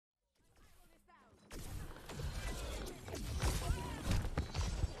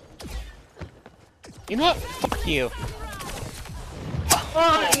You know what? Fuck you.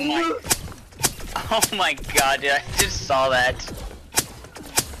 Oh my god, dude, I just saw that.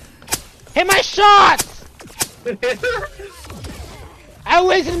 Hit my shots! I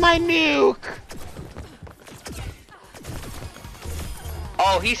wasted my nuke!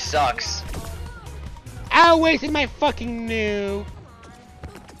 Oh, he sucks. I wasted my fucking nuke!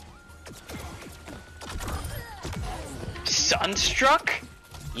 Sunstruck?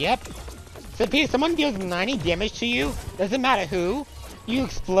 Yep. So if someone deals 90 damage to you, doesn't matter who, you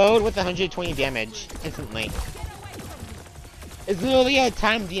explode with 120 damage instantly. It's literally a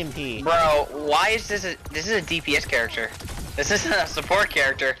timed DMP. Bro, why is this a DPS character? This isn't a support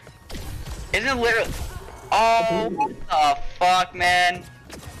character. Isn't it literally? Oh, what the fuck, man?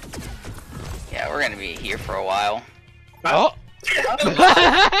 Yeah, we're gonna be here for a while. Oh! You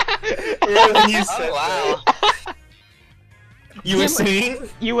said Oh wow. You were saying?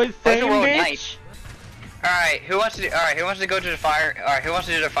 You were saying, bitch? Nice. Alright, who wants to do? Alright, who wants to go to the fire? Alright, who wants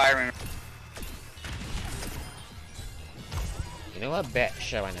to do the fireman? You know what? Bet.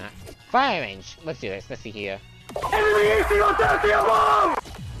 Sure, why not? Fire range. Let's do this. Let's see here.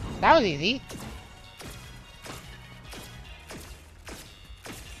 That was easy.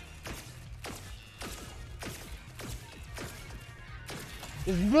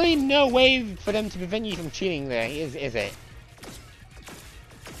 There's really no way for them to prevent you from cheating there, is it?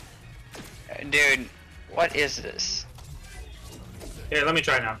 Dude, what is this? Here, let me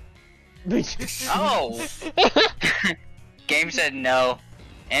try now. Oh! Game said no.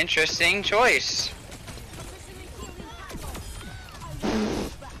 Interesting choice.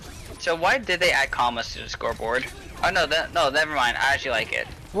 So why did they add commas to the scoreboard? Oh no, never mind. I actually like it.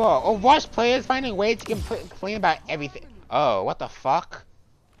 Whoa, Overwatch players finding a way to complain about everything. Oh, what the fuck?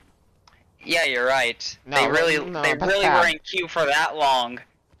 Yeah, you're right. No, they really no, were in queue for that long,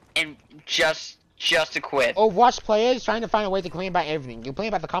 and just to quit. Overwatch players trying to find a way to complain about everything. You complain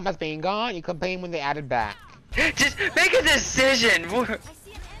about the combats being gone, you complain when they added back. Just make a decision!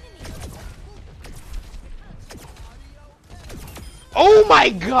 Oh my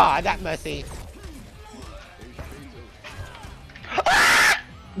god, that mercy.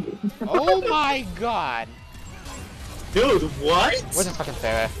 Oh my god. Dude, what? Where's this fucking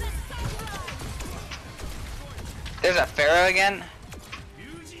Pharah? There's a Pharaoh again?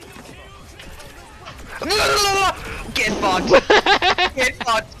 Get fucked! Get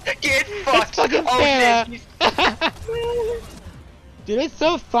fucked! Get fucked! It's fucking Oh Pharah. shit! Dude, it's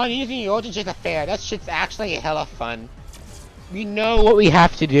so fun using your to chase a Pharah. That shit's actually hella fun. We know what we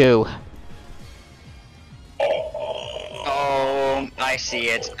have to do. Oh, I see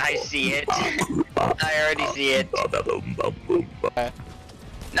it. I see it. I already see it.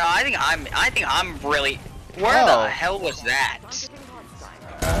 No, I think I'm really. Where Oh. the hell was that?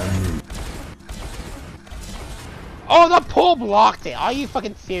 Oh, the pole blocked it. Are you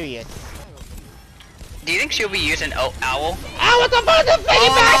fucking serious? Do you think she'll be using owl? Ow, what the fuck is the fucking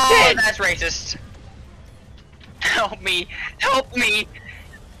Oh, bastard? that's racist. Help me! Help me!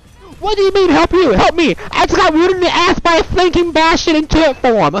 What do you mean, help you? Help me! I just got rooted in the ass by a flanking Bastion in turret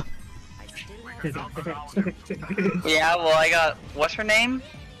form! Yeah, well, I got. What's her name?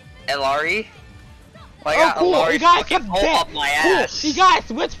 Elari? Well, I Oh, got cool, Elari you guys fucking switched pull death! up my Cool, ass. you guys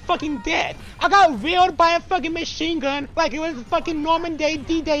switched fucking death! I got railed by a fucking machine gun like it was fucking Normandy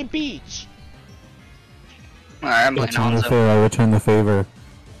D-Day Beach! Alright, I'm playing Return the Hanzo. favor, I return the favor.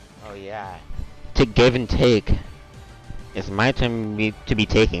 Oh yeah. To give and take. It's my turn to be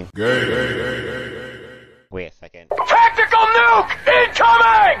taking. Wait a second. Tactical nuke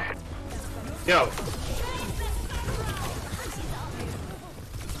incoming! Yo.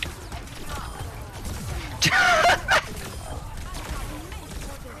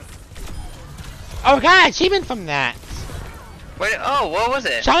 Oh, I got an achievement from that! Wait, oh, what was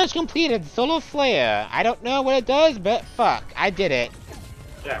it? Challenge completed, Solo Flare. I don't know what it does, but fuck, I did it.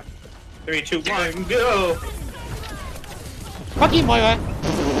 Yeah. 3, 2, 1, go! Fuck you, Moira!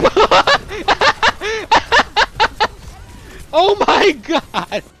 Oh my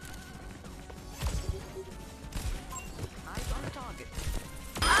god!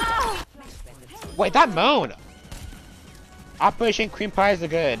 Wait, that moan! Operation Cream Pie is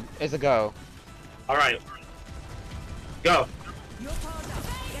a go. Alright. Go.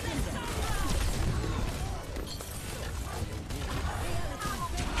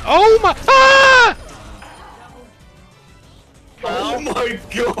 Oh my— ah! Oh my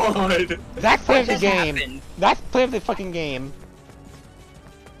god! That's play of the just game. happened? That's play of the fucking game.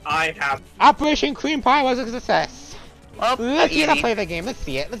 I have. Operation Cream Pie was a success. Well, Let's see it easy. play the game. Let's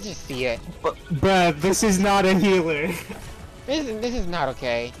see it. Let's just see it. Bruh, this is not a healer. This is not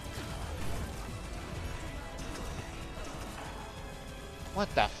okay. What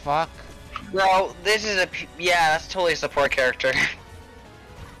the fuck? Bro, this is a yeah, that's totally a support character.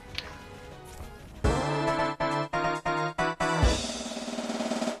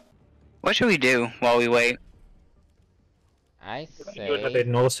 What should we do while we wait? I You another say...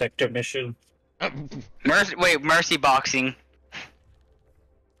 no sector mission. Mercy boxing.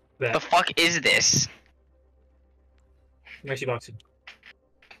 That The fuck is this? mercy boxing.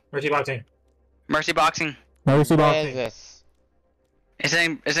 Mercy boxing. Mercy boxing. Mercy What is this?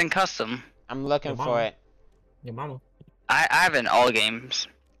 It's in custom. I'm looking Your for mama. it. Your mama. I have it in all games.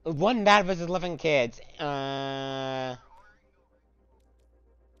 One dad versus 11 kids.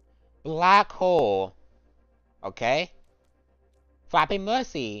 Black hole. Okay. Flappy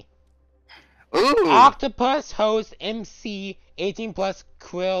Mercy. Ooh. Octopus host MC 18 plus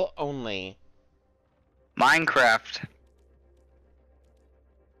krill only. Minecraft.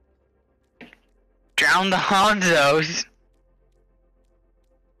 Drown the Honzos.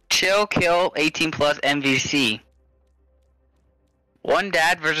 Chill kill 18 plus MVC. One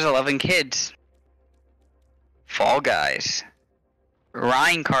dad versus 11 kids. Fall Guys.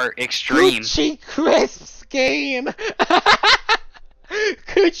 Rhinecart Extreme. Coochie Crisps game.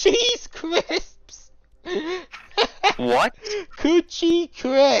 Coochie's Crisps. What? Coochie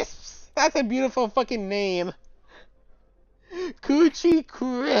Crisps. That's a beautiful fucking name. Coochie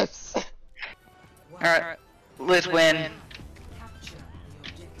Crisps. Alright, let's win.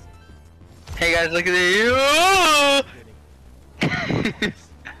 Hey guys, look at this.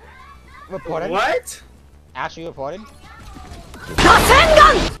 Reported. What? Actually reported.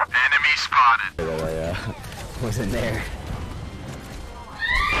 Enemy spotted. Yeah. Wasn't there.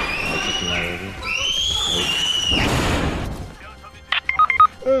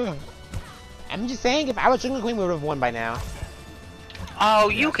 Ugh. I'm just saying, if I was Jungle Queen, we would have won by now. Oh,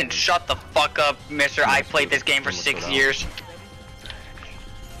 you can shut the fuck up, mister. I played this game for 6 years.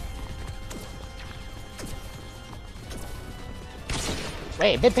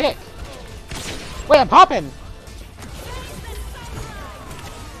 Wait, big pick. Wait, I'm popping.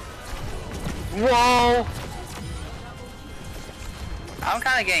 Whoa! I'm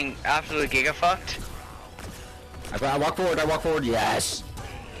kinda getting absolutely giga-fucked. I walk forward, yes!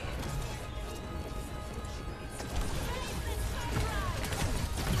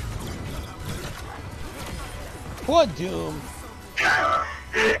 Poor Doom.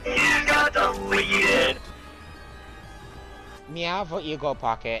 You got deleted! Meow for ego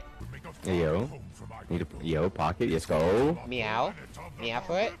pocket. Hey, yo. Yo, pocket, let's go. Meow. Meow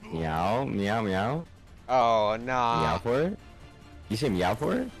for it. Meow, meow, meow. Oh, no. Meow for it? You say meow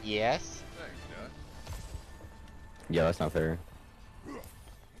for it? Yes. Yeah, that's not fair. Do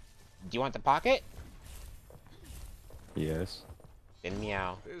you want the pocket? Yes. Then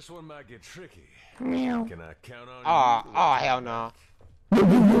meow. This one might get tricky. Meow. Can I count on Oh, hell no.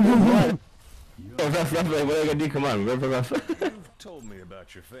 What? Oh, rough, what are you gonna do? Come on, rough. You've told me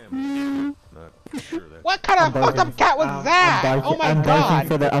about your family. Not sure that's What kind of fucked up cat was that? Oh my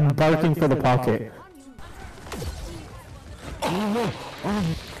god. I'm barking for the pocket.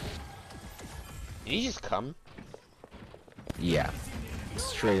 Did you just come? Yeah.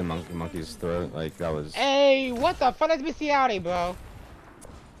 Straight in monkey's throat, like that was... Hey, what the fuck is bestiality, bro?